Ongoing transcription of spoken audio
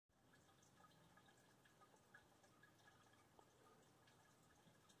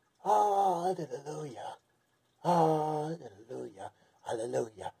Hallelujah. Hallelujah.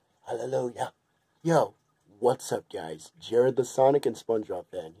 Hallelujah. Hallelujah. Yo, what's up, guys? Jared the Sonic and SpongeBob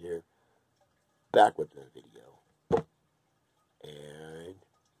fan here. Back with the video. And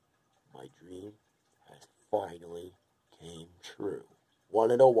my dream has finally came true.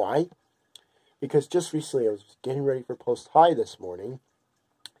 Want to know why? Because just recently I was getting ready for Post High this morning.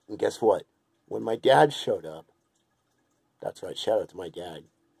 And guess what? When my dad showed up, that's right, shout out to my dad.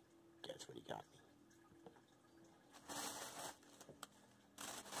 Guess what he got me?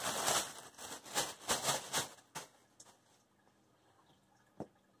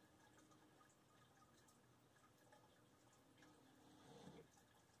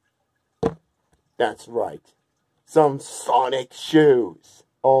 That's right. Some Sonic shoes.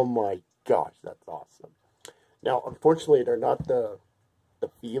 Oh my gosh, that's awesome. Now, unfortunately, they're not the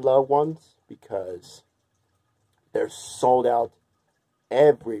Fila ones because they're sold out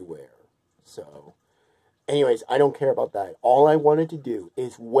everywhere. So, anyways, I don't care about that. All I wanted to do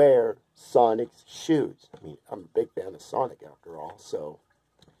is wear Sonic's shoes. I mean, I'm a big fan of Sonic after all, so.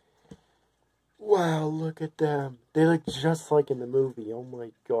 Wow, look at them. They look just like in the movie. Oh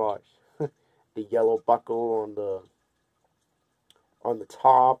my gosh. The yellow buckle on the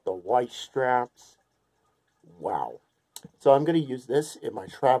top, the white straps. Wow. So I'm going to use this in my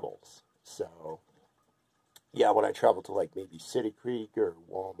travels. So, yeah, when I travel to like maybe City Creek or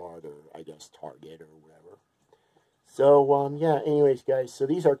Walmart or I guess Target or whatever. So, yeah, anyways, guys, so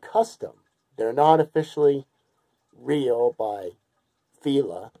these are custom. They're not officially real by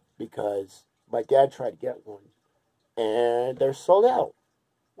Fila because my dad tried to get one and they're sold out.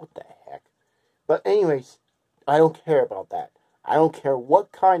 What the heck? But anyways, I don't care about that. I don't care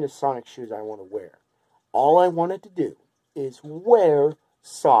what kind of Sonic shoes I want to wear. All I wanted to do is wear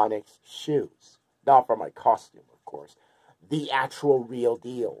Sonic's shoes. Not for my costume, of course. The actual real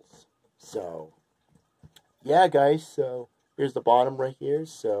deals. So, yeah, guys. So, here's the bottom right here.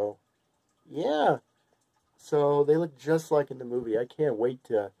 So, yeah. So, they look just like in the movie. I can't wait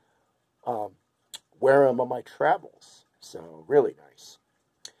to wear them on my travels. So, really nice.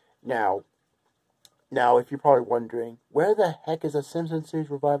 Now, if you're probably wondering, where the heck is a Simpsons Series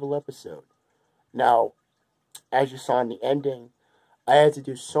Revival episode? Now, as you saw in the ending, I had to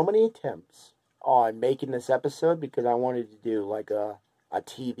do so many attempts on making this episode because I wanted to do like a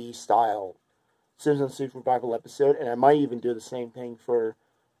TV style Simpsons Series Revival episode, and I might even do the same thing for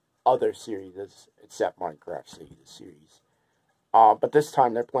other series except Minecraft series. But this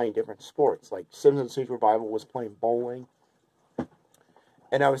time they're playing different sports. Like Simpsons Series Revival was playing bowling,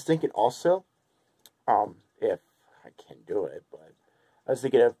 and I was thinking also, if I can do it, but I was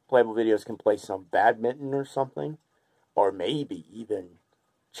thinking if Playable Videos can play some badminton or something, or maybe even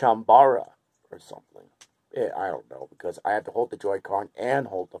Chambara or something. I don't know, because I have to hold the Joy-Con and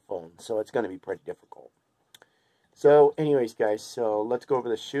hold the phone, so it's going to be pretty difficult. So, anyways, guys, so let's go over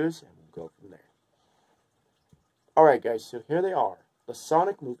the shoes, and we'll go from there. Alright, guys, so here they are. The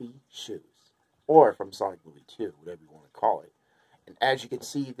Sonic Movie shoes. Or from Sonic Movie 2, whatever you want to call it. And as you can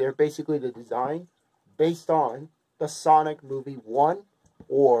see, they're basically the design based on the Sonic Movie 1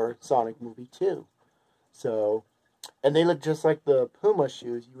 or Sonic Movie 2. So, and they look just like the Puma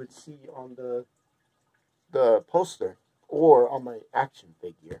shoes you would see on the poster or on my action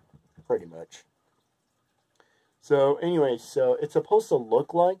figure, pretty much. So, anyways, so it's supposed to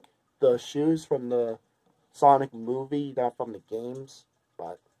look like the shoes from the Sonic movie, not from the games,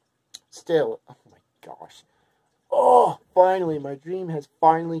 but still, oh my gosh. Oh, finally, my dream has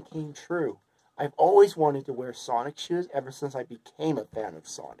finally came true. I've always wanted to wear Sonic shoes ever since I became a fan of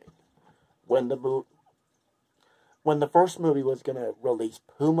Sonic. When the first movie was going to release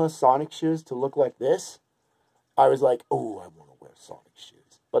Puma Sonic shoes to look like this, I was like, oh, I want to wear Sonic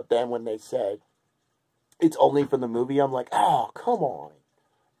shoes. But then when they said it's only for the movie, I'm like, oh, come on.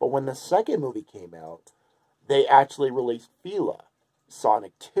 But when the second movie came out, they actually released Fila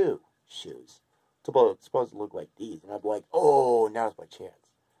Sonic 2 shoes. It's supposed to look like these. And I'm like, oh, now's my chance.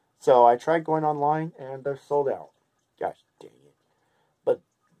 So I tried going online, and they're sold out. Gosh dang it. But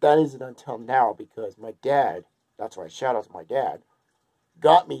that isn't until now, because my dad, that's right, shout out to my dad,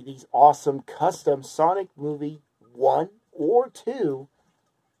 got me these awesome custom Sonic Movie 1 or 2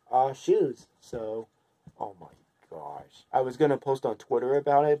 shoes. So, oh my gosh. I was going to post on Twitter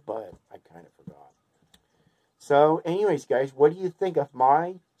about it, but I kind of forgot. So, anyways, guys, what do you think of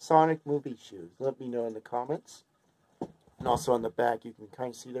my Sonic Movie shoes? Let me know in the comments. And also on the back, you can kind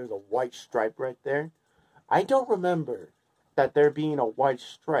of see there's a white stripe right there. I don't remember that there being a white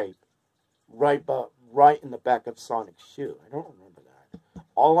stripe right in the back of Sonic's shoe. I don't remember that.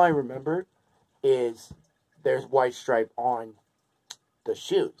 All I remember is there's white stripe on the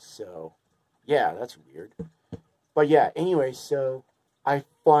shoes. So, yeah, that's weird. But yeah, anyway, so I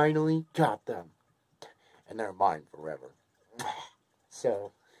finally got them. And they're mine forever.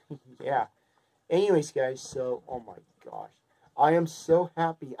 So, yeah. Anyways, guys, so, oh my gosh. I am so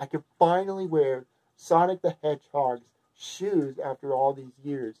happy I can finally wear Sonic the Hedgehog's shoes after all these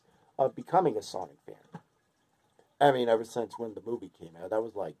years of becoming a Sonic fan. I mean, ever since when the movie came out. That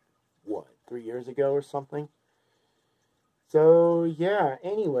was like, what, 3 years ago or something? So, yeah,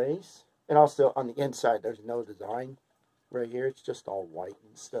 anyways. And also, on the inside, there's no design right here. It's just all white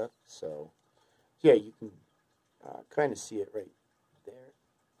and stuff. So, yeah, you can kind of see it right there.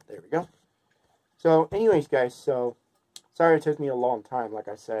 There we go. So, anyways, guys, so sorry it took me a long time. Like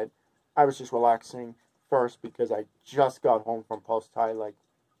I said, I was just relaxing first because I just got home from post tie like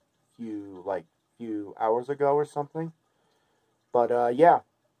few hours ago or something. But yeah,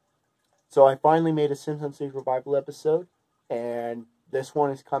 so I finally made a Simpsons Series Revival episode, and this one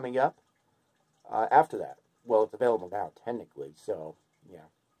is coming up after that. Well, it's available now technically, so yeah.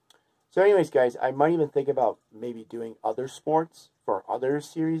 So anyways, guys, I might even think about maybe doing other sports for other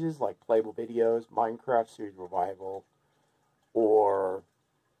series, like Playable Videos, Minecraft Series Revival, or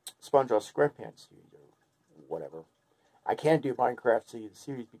SpongeBob SquarePants series, or whatever. I can't do Minecraft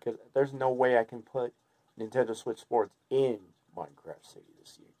series because there's no way I can put Nintendo Switch Sports in Minecraft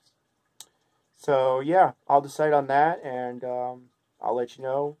series. So yeah, I'll decide on that, and I'll let you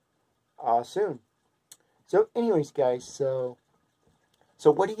know soon. So anyways, guys, so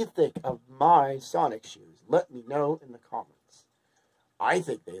what do you think of my Sonic shoes? Let me know in the comments. I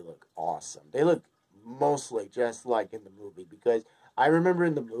think they look awesome. They look mostly just like in the movie, because I remember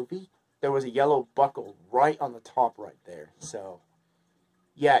in the movie there was a yellow buckle right on the top right there. So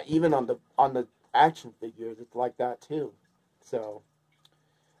yeah, even on the action figures it's like that too. So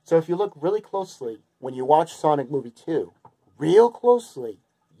if you look really closely when you watch Sonic Movie 2, real closely,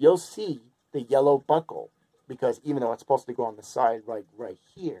 you'll see the yellow buckle, because even though it's supposed to go on the side right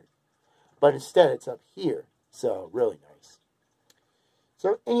here, but instead it's up here. So really nice.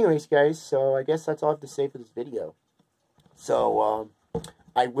 So anyways, guys, so I guess that's all I have to say for this video. So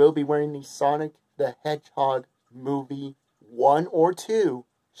I will be wearing the Sonic the Hedgehog movie 1 or 2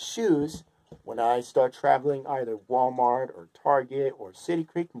 shoes when I start traveling either Walmart or Target or City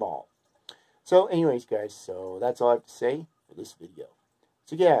Creek Mall. So anyways, guys, so that's all I have to say for this video.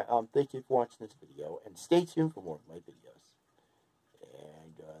 So yeah, thank you for watching this video, and stay tuned for more of my videos.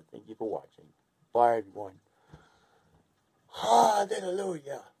 And thank you for watching. Bye, everyone.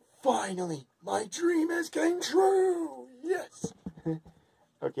 Hallelujah! Finally, my dream has came true! Yes!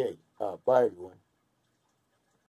 Okay, bye, everyone.